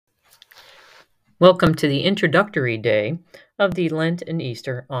Welcome to the introductory day of the Lent and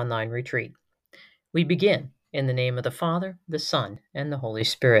Easter online retreat. We begin in the name of the Father, the Son, and the Holy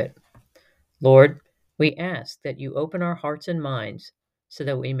Spirit. Lord, we ask that you open our hearts and minds so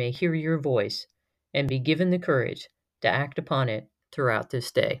that we may hear your voice and be given the courage to act upon it throughout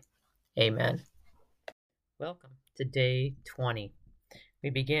this day. Amen. Welcome to day 20. We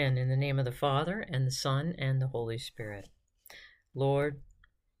begin in the name of the Father, and the Son, and the Holy Spirit. Lord,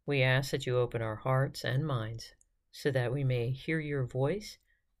 we ask that you open our hearts and minds so that we may hear your voice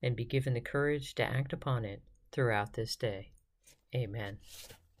and be given the courage to act upon it throughout this day. Amen.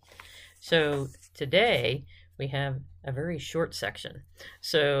 So today we have a very short section.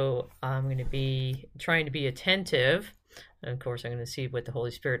 So I'm going to be trying to be attentive. And of course, I'm going to see what the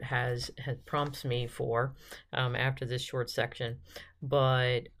Holy Spirit has prompts me for after this short section.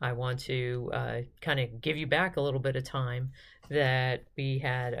 But I want to kind of give you back a little bit of time that we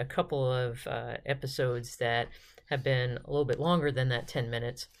had a couple of episodes that have been a little bit longer than that 10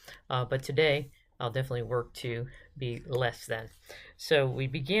 minutes. But today, I'll definitely work to be less than. So we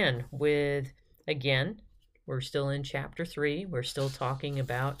begin with, again, we're still in chapter 3. We're still talking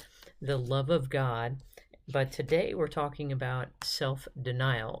about the love of God. But today we're talking about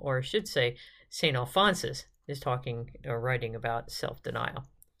self-denial, or I should say, St. Alphonsus is talking or writing about self-denial.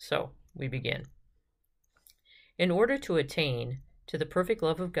 So we begin. In order to attain to the perfect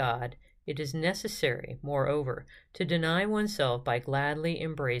love of God, it is necessary, moreover, to deny oneself by gladly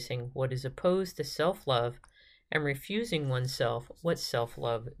embracing what is opposed to self-love and refusing oneself what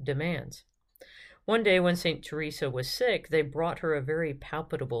self-love demands. One day when St. Teresa was sick, they brought her a very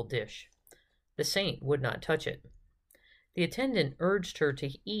palpable dish. The saint would not touch it. The attendant urged her to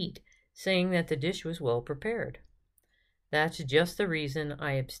eat, saying that the dish was well prepared. "That's just the reason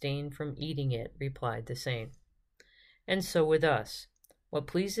I abstain from eating it," replied the saint. And so with us, what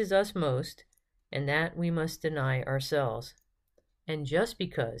pleases us most, and that we must deny ourselves, and just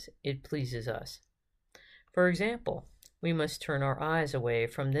because it pleases us. For example, we must turn our eyes away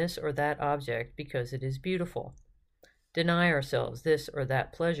from this or that object because it is beautiful, deny ourselves this or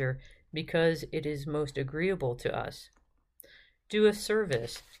that pleasure because it is most agreeable to us, do a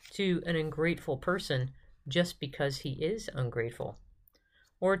service to an ungrateful person just because he is ungrateful,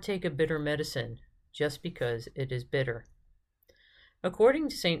 or take a bitter medicine just because it is bitter. According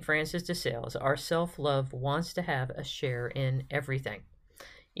to St. Francis de Sales, our self-love wants to have a share in everything,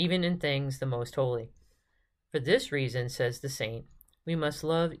 even in things the most holy. For this reason, says the saint, we must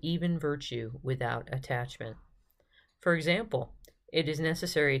love even virtue without attachment. For example, it is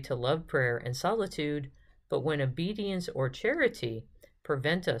necessary to love prayer and solitude, but when obedience or charity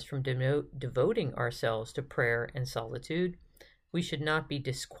prevent us from devoting ourselves to prayer and solitude, we should not be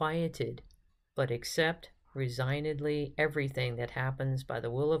disquieted, but accept resignedly everything that happens by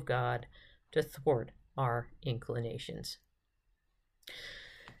the will of God to thwart our inclinations.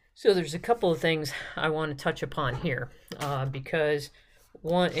 So there's a couple of things I want to touch upon here because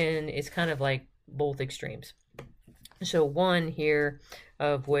one, and it's kind of like both extremes. So one here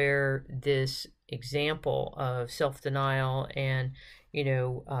of where this example of self-denial and,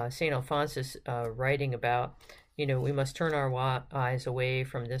 St. Alphonsus writing about, we must turn our eyes away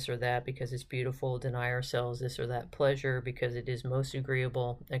from this or that because it's beautiful, deny ourselves this or that pleasure because it is most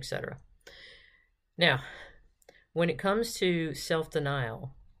agreeable, etc. Now, when it comes to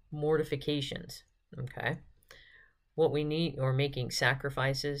self-denial, mortifications, okay, what we need, or making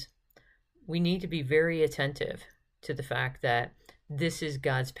sacrifices, we need to be very attentive to the fact that this is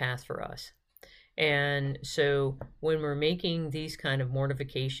God's path for us. And so when we're making these kind of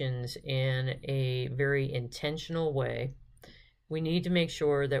mortifications in a very intentional way, we need to make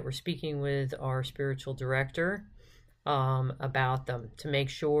sure that we're speaking with our spiritual director about them to make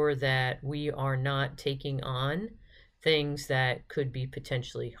sure that we are not taking on things that could be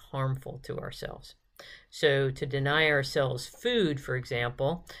potentially harmful to ourselves. So to deny ourselves food, for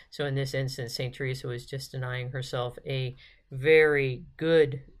example, so in this instance, St. Teresa was just denying herself a very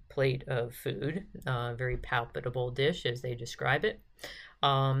good plate of food, very palpable dish as they describe it.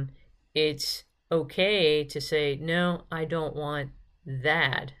 It's okay to say, no, I don't want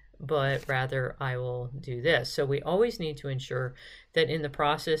that, but rather I will do this. So we always need to ensure that in the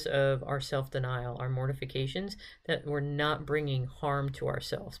process of our self-denial, our mortifications, that we're not bringing harm to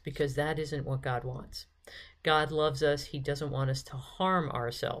ourselves, because that isn't what God wants. God loves us. He doesn't want us to harm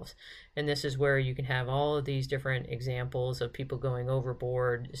ourselves. And this is where you can have all of these different examples of people going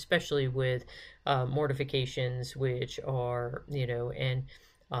overboard, especially with mortifications, which are,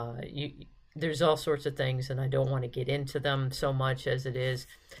 there's all sorts of things, and I don't want to get into them so much as it is.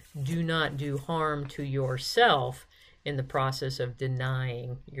 Do not do harm to yourself in the process of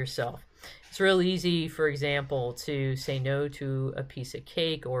denying yourself. It's real easy, for example, to say no to a piece of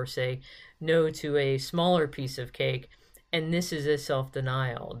cake or say no to a smaller piece of cake. And this is a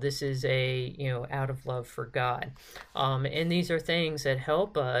self-denial. This is a, out of love for God. And these are things that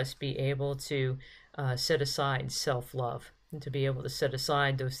help us be able to set aside self-love and to be able to set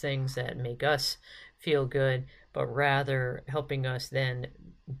aside those things that make us feel good, but rather helping us then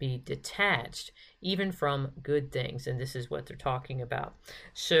be detached even from good things. And this is what they're talking about.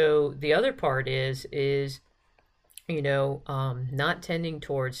 So the other part is not tending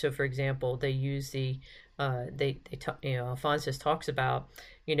towards. So for example, they use the Alphonsus talks about,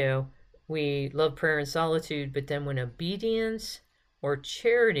 we love prayer and solitude, but then when obedience or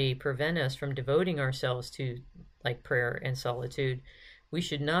charity prevent us from devoting ourselves to like prayer and solitude, we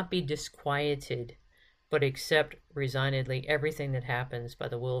should not be disquieted, but accept resignedly everything that happens by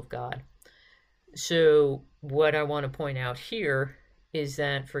the will of God. So what I want to point out here is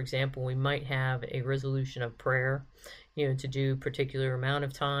that, for example, we might have a resolution of prayer, to do a particular amount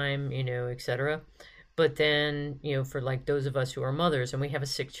of time, etc. But then, for like those of us who are mothers and we have a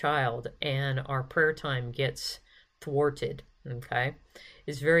sick child and our prayer time gets thwarted, okay,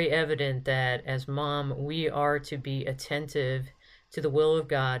 it's very evident that as mom, we are to be attentive to the will of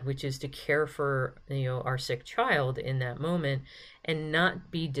God, which is to care for, our sick child in that moment and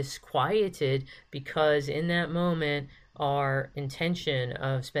not be disquieted because in that moment, our intention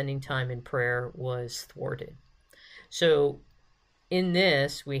of spending time in prayer was thwarted. So in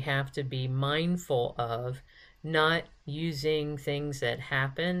this, we have to be mindful of not using things that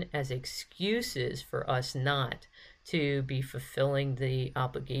happen as excuses for us not to be fulfilling the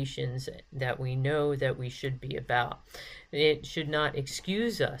obligations that we know that we should be about. It should not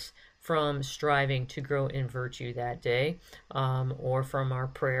excuse us from striving to grow in virtue that day, or from our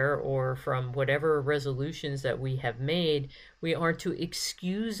prayer, or from whatever resolutions that we have made. We aren't to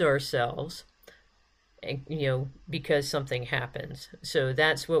excuse ourselves, because something happens. So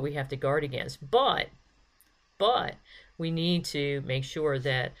that's what we have to guard against. But we need to make sure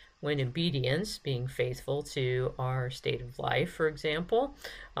that when obedience, being faithful to our state of life, for example,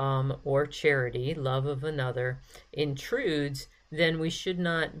 or charity, love of another, intrudes, then we should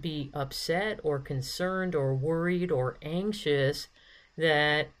not be upset or concerned or worried or anxious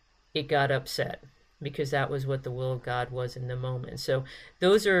that it got upset, because that was what the will of God was in the moment. So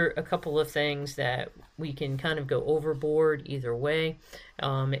those are a couple of things that we can kind of go overboard either way,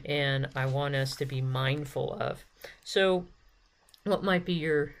 and I want us to be mindful of. So what might be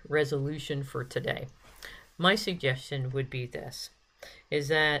your resolution for today? My suggestion would be this, is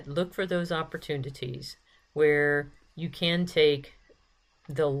that look for those opportunities where you can take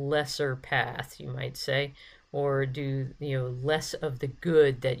the lesser path, you might say, or do less of the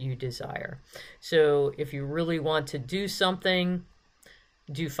good that you desire. So if you really want to do something,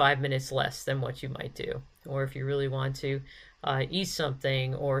 do 5 minutes less than what you might do. Or if you really want to eat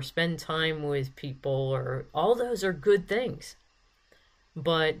something or spend time with people, or all those are good things,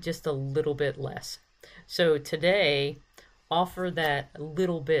 but just a little bit less. So today, offer that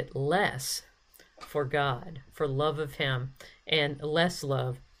little bit less for God, for love of Him, and less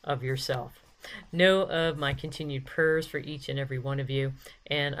love of yourself. Know of my continued prayers for each and every one of you,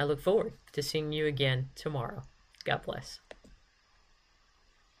 and I look forward to seeing you again tomorrow. God bless.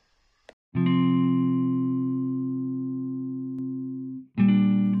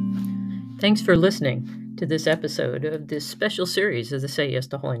 Thanks for listening to this episode of this special series of the Say Yes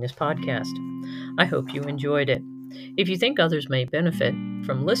to Holiness podcast. I hope you enjoyed it. If you think others may benefit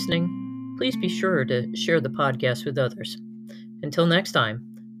from listening, please be sure to share the podcast with others. Until next time,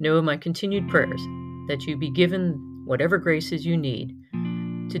 know of my continued prayers that you be given whatever graces you need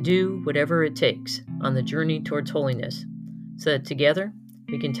to do whatever it takes on the journey towards holiness, so that together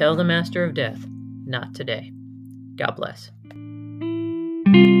we can tell the Master of Death, not today. God bless.